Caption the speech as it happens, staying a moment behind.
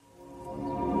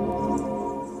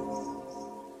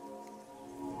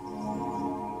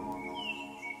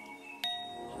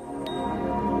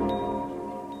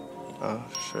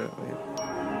shit.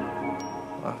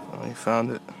 I finally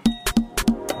found it.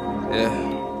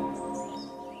 Yeah.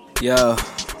 Yo.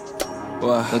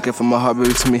 What? Looking for my heart,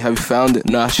 baby, to me, have you found it?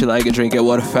 Nah, she like it, drink at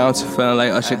water fountain. Feeling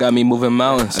like Usher got me moving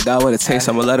mountains. I got what it takes,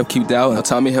 I'ma let him keep doubting. Now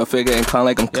tell me he'll figure and clown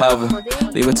like I'm Calvin.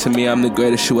 Leave it to me, I'm the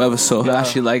greatest you ever saw. Nah,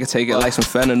 she like it, take it like some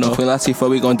fentanyl. Queen Latifah,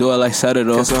 we gon' do it like set it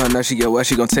off. Guess on her neck, she get wet,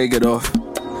 she gon' take it off.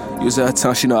 Use her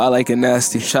tongue, she know I like it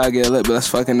nasty. Try to get lit, but let's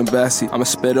fucking the backseat. I'ma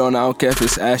spit on, I don't care if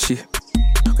it's ashy.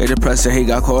 Great depressor, he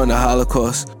got caught in the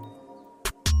Holocaust.